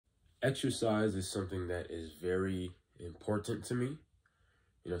Exercise is something that is very important to me,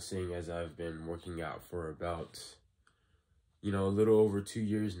 seeing as I've been working out for about, a little over 2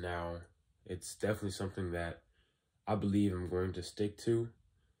 years now. It's definitely something that I believe I'm going to stick to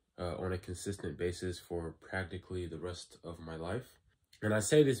on a consistent basis for practically the rest of my life. And I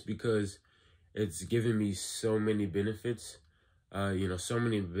say this because it's given me so many benefits, so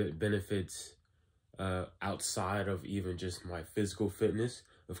many benefits outside of even just my physical fitness.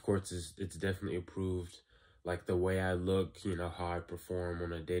 Of course, it's definitely improved, like the way I look, how I perform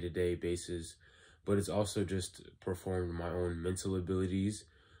on a day-to-day basis, but it's also just performed my own mental abilities,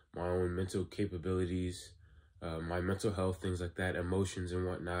 my own mental capabilities, my mental health, things like that, emotions and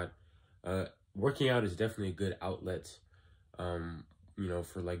whatnot. Working out is definitely a good outlet,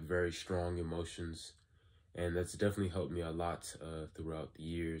 for like very strong emotions, and that's definitely helped me a lot throughout the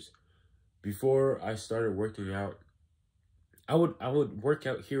years. Before I started working out, I would work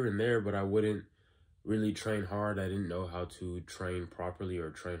out here and there, but I wouldn't really train hard. I didn't know how to train properly or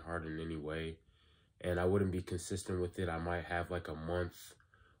train hard in any way, and I wouldn't be consistent with it. I might have like a month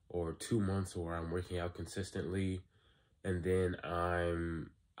or 2 months where I'm working out consistently, and then I'm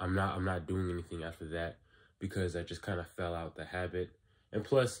not doing anything after that because I just kind of fell out the habit. And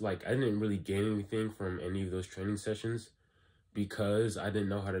plus, like, I didn't really gain anything from any of those training sessions because I didn't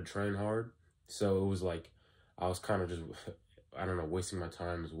know how to train hard. So it was like I was kind of just, I don't know, wasting my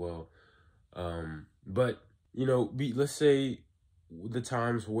time as well. But let's say the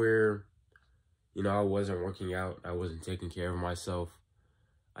times where I wasn't working out, I wasn't taking care of myself,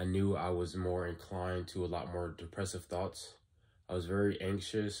 I knew I was more inclined to a lot more depressive thoughts. I was very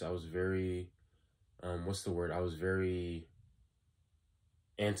anxious. I was very I was very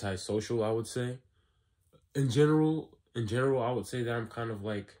antisocial, I would say. In general, I would say that I'm kind of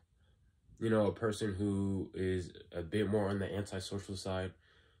like, a person who is a bit more on the antisocial side,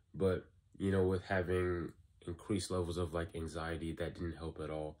 but, with having increased levels of like anxiety, that didn't help at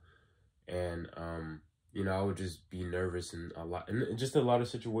all. And, I would just be nervous in just a lot of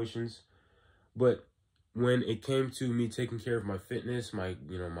situations. But when it came to me taking care of my fitness, my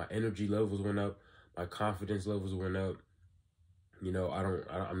energy levels went up, my confidence levels went up.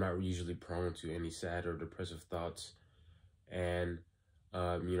 I'm not usually prone to any sad or depressive thoughts. And,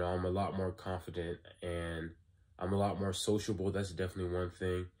 I'm a lot more confident and I'm a lot more sociable. That's definitely one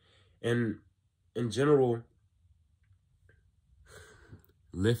thing. And in general,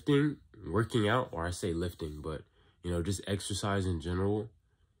 working out, or I say lifting, but, just exercise in general,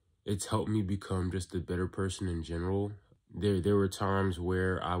 it's helped me become just a better person in general. There were times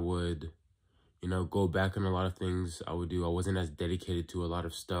where I would, go back on a lot of things I would do. I wasn't as dedicated to a lot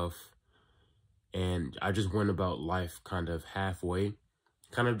of stuff. And I just went about life kind of halfway,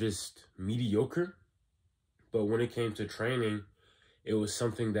 kind of just mediocre. But when it came to training, it was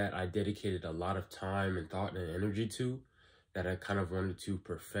something that I dedicated a lot of time and thought and energy to, that I kind of wanted to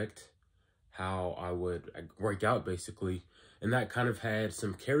perfect how I would work out, basically. And that kind of had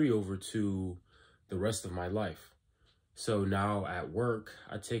some carryover to the rest of my life. So now at work,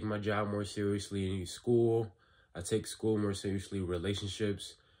 I take my job more seriously. School, I take school more seriously.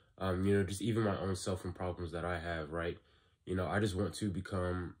 Relationships, just even my own self and problems that I have, right? I just want to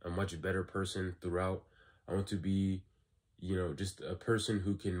become a much better person throughout. I want to be, just a person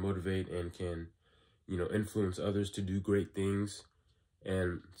who can motivate and can, influence others to do great things.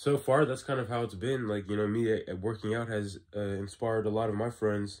 And so far, that's kind of how it's been. Like, me working out has inspired a lot of my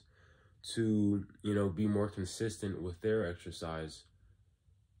friends to, be more consistent with their exercise.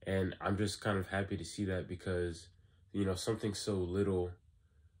 And I'm just kind of happy to see that because, something so little,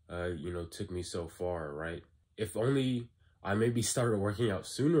 took me so far, right? If only I maybe started working out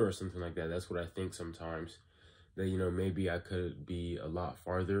sooner or something like that. That's what I think sometimes, that, maybe I could be a lot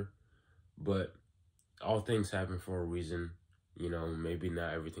farther. But all things happen for a reason. Maybe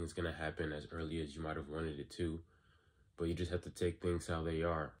not everything's going to happen as early as you might have wanted it to, but you just have to take things how they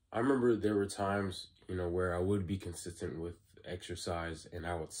are. I remember there were times, where I would be consistent with exercise and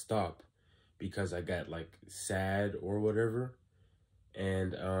I would stop because I got like sad or whatever.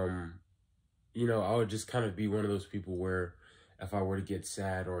 And, I would just kind of be one of those people where if I were to get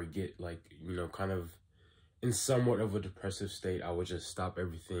sad or get like, kind of in somewhat of a depressive state, I would just stop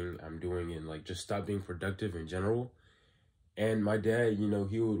everything I'm doing and like just stop being productive in general. And my dad, he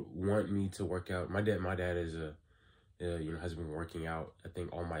would want me to work out. My dad is has been working out, I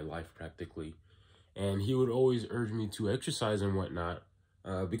think, all my life practically. And he would always urge me to exercise and whatnot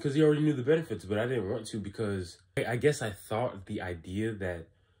because he already knew the benefits, but I didn't want to because I guess I thought the idea that,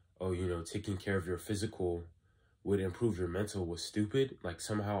 taking care of your physical would improve your mental was stupid. Like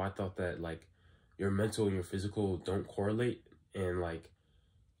somehow I thought that like your mental and your physical don't correlate. And like,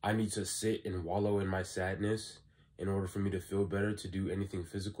 I need to sit and wallow in my sadness in order for me to feel better, to do anything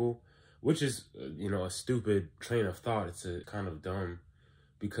physical, which is, a stupid train of thought. It's a kind of dumb,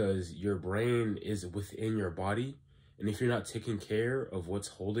 because your brain is within your body. And if you're not taking care of what's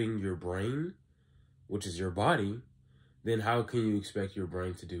holding your brain, which is your body, then how can you expect your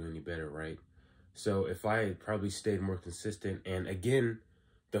brain to do any better, right? So if I had probably stayed more consistent, and again,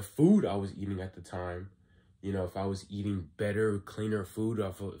 the food I was eating at the time, if I was eating better, cleaner food,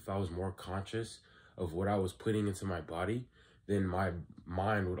 if I was more conscious of what I was putting into my body, then my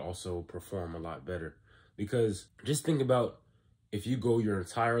mind would also perform a lot better. Because just think about, if you go your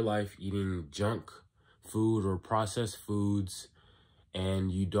entire life eating junk food or processed foods,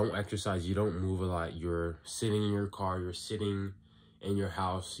 and you don't exercise, you don't move a lot, you're sitting in your car, you're sitting in your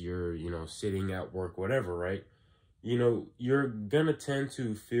house, you're, sitting at work, whatever, right? You're gonna tend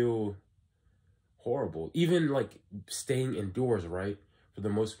to feel horrible. Even like staying indoors, right? For the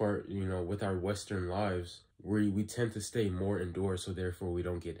most part, with our Western lives, we tend to stay more indoors, so therefore we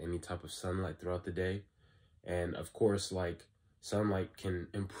don't get any type of sunlight throughout the day. And of course, like, sunlight can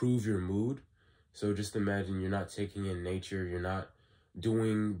improve your mood. So just imagine you're not taking in nature, you're not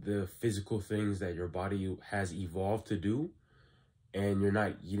doing the physical things that your body has evolved to do, and you're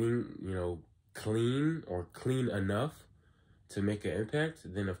not eating, clean or clean enough to make an impact,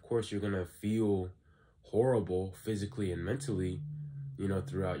 then of course you're gonna feel horrible physically and mentally,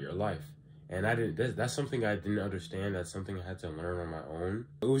 throughout your life. And that's something I didn't understand. That's something I had to learn on my own.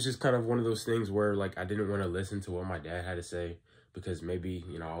 It was just kind of one of those things where, like, I didn't want to listen to what my dad had to say, because maybe,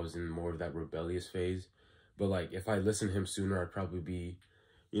 I was in more of that rebellious phase. But like, if I listened to him sooner, I'd probably be,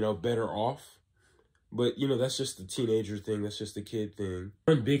 better off. But, that's just the teenager thing. That's just the kid thing.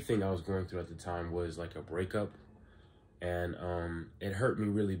 One big thing I was going through at the time was like a breakup. And it hurt me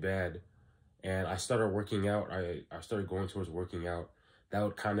really bad. And I started working out. I started going towards working out. That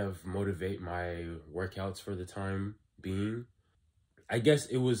would kind of motivate my workouts for the time being. I guess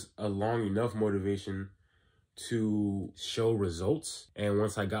it was a long enough motivation to show results. And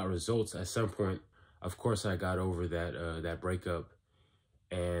once I got results, at some point, of course, I got over that breakup.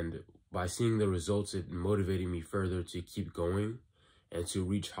 And by seeing the results, it motivated me further to keep going and to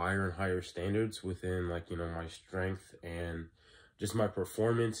reach higher and higher standards within, like, my strength and just my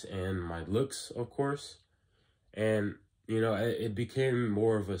performance and my looks, of course. And, it became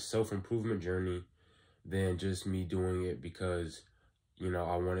more of a self-improvement journey than just me doing it because,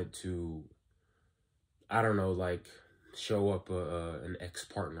 I wanted to, I don't know, like, show up an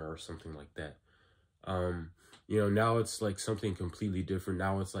ex-partner or something like that. Now it's like something completely different.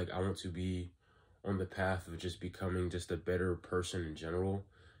 Now it's like I want to be on the path of just becoming just a better person in general.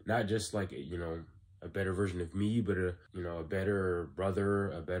 Not just like, a better version of me, but a better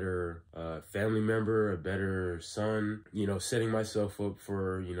brother, a better family member, a better son, setting myself up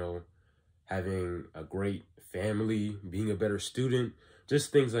for, having a great family, being a better student,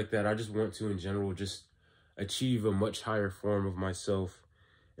 just things like that. I just want to, in general, just achieve a much higher form of myself.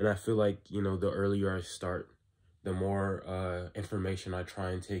 And I feel like, the earlier I start, the more information I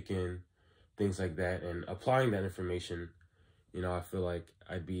try and take in, things like that, and applying that information, I feel like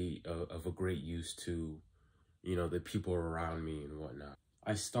I'd be of a great use to, the people around me and whatnot.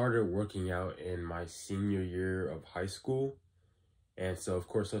 I started working out in my senior year of high school. And so, of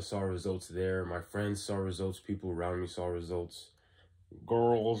course, I saw results there. My friends saw results. People around me saw results.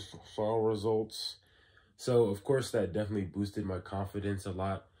 Girls saw results. So, of course, that definitely boosted my confidence a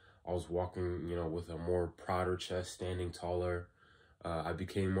lot. I was walking, with a more prouder chest, standing taller. I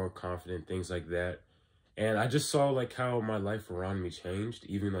became more confident, things like that. And I just saw, like, how my life around me changed.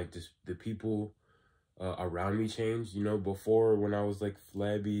 Even, like, just the people around me changed. Before, when I was, like,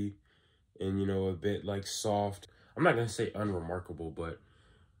 flabby and, a bit, like, soft. I'm not going to say unremarkable, but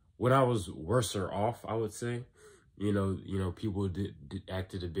when I was worser off, I would say, people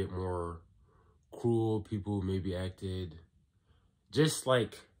acted a bit more cruel. People maybe acted just,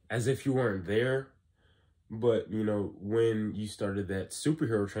 like, as if you weren't there. But, when you started that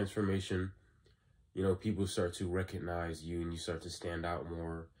superhero transformation, people start to recognize you and you start to stand out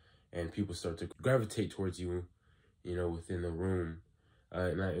more, and people start to gravitate towards you, within the room.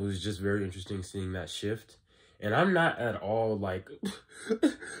 And it was just very interesting seeing that shift. And I'm not at all like,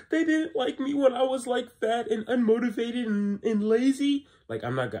 they didn't like me when I was like fat and unmotivated and lazy. Like,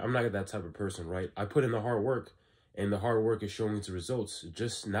 I'm not that type of person, right? I put in the hard work, and the hard work is showing its results,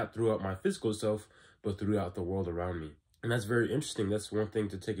 just not throughout my physical self, but throughout the world around me. And that's very interesting. That's one thing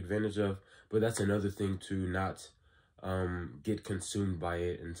to take advantage of, but that's another thing to not get consumed by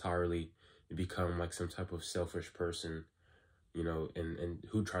it entirely and become like some type of selfish person, and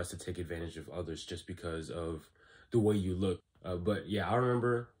who tries to take advantage of others just because of the way you look. But yeah, I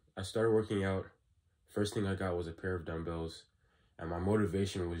remember I started working out. First thing I got was a pair of dumbbells, and my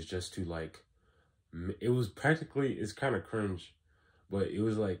motivation was just to like, it was practically, it's kind of cringe, but it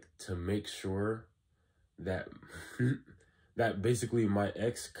was like to make sure that that basically my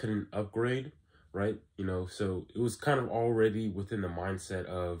ex couldn't upgrade, right? You know, so it was kind of already within the mindset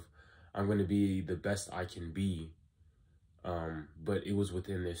of I'm going to be the best I can be. But it was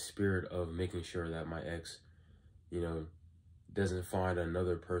within the spirit of making sure that my ex, you know, doesn't find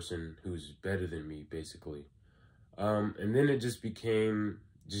another person who's better than me, basically. And then it just became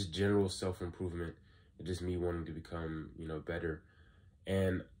just general self-improvement. Just me wanting to become, you know, better.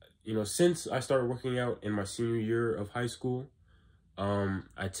 And, you know, since I started working out in my senior year of high school,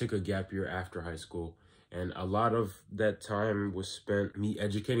 I took a gap year after high school. And a lot of that time was spent me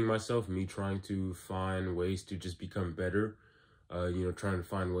educating myself, me trying to find ways to just become better, you know, trying to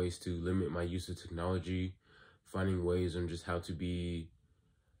find ways to limit my use of technology, finding ways on just how to be,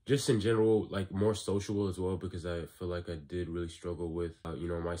 just in general, like more sociable as well, because I feel like I did really struggle with, you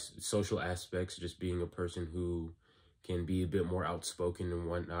know, my social aspects, just being a person who can be a bit more outspoken and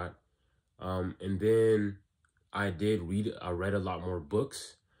whatnot. And then I read a lot more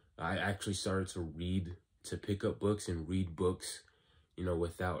books. I actually started to pick up books and read books, you know,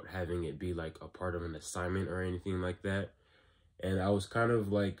 without having it be like a part of an assignment or anything like that. And I was kind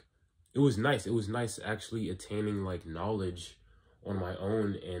of like, it was nice. It was nice actually attaining like knowledge on my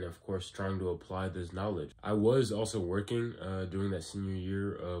own, and of course trying to apply this knowledge. I was also working during that senior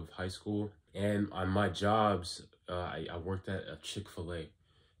year of high school, and on my jobs, I worked at a Chick-fil-A.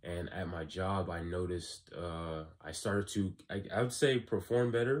 And at my job, I noticed I started to, I would say,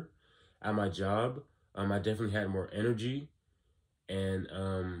 perform better at my job. I definitely had more energy, and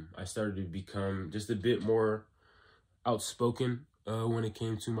I started to become just a bit more outspoken when it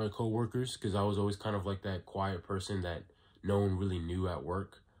came to my coworkers, because I was always kind of like that quiet person that no one really knew at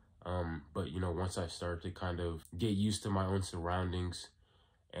work. But, you know, once I started to kind of get used to my own surroundings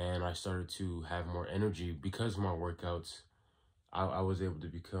and I started to have more energy because of my workouts, I was able to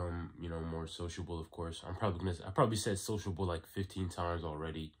become, you know, more sociable, of course. I probably said sociable like 15 times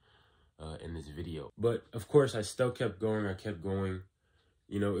already in this video. But, of course, I still kept going. I kept going.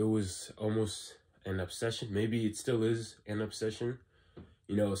 You know, it was almost an obsession. Maybe it still is an obsession.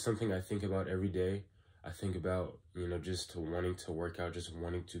 You know, it's something I think about every day. I think about, you know, just wanting to work out, just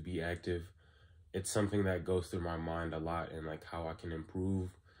wanting to be active. It's something that goes through my mind a lot, and like how I can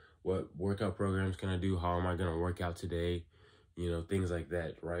improve, what workout programs can I do, how am I going to work out today, you know, things like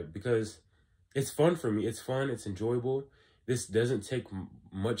that, right? Because it's fun for me. It's fun. It's enjoyable. This doesn't take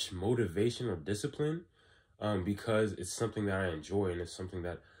much motivation or discipline because it's something that I enjoy, and it's something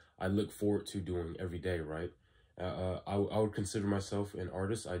that I look forward to doing every day, right? I would consider myself an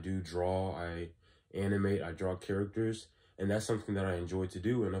artist. I do draw, I animate, I draw characters, and that's something that I enjoy to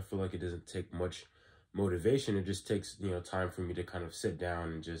do, and I feel like it doesn't take much motivation. It just takes, you know, time for me to kind of sit down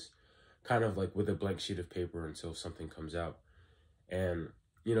and just kind of like with a blank sheet of paper until something comes out. And,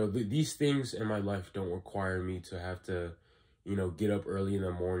 you know, these things in my life don't require me to have to, you know, get up early in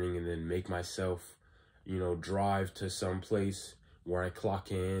the morning and then make myself, you know, drive to some place where I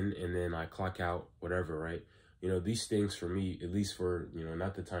clock in and then I clock out, whatever, right? You know, these things for me, at least for, you know,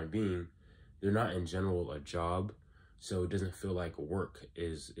 not the time being, they're not in general a job. So it doesn't feel like work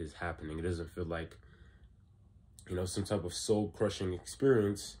is happening. It doesn't feel like, you know, some type of soul crushing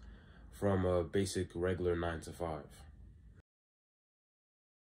experience from a basic regular 9 to 5.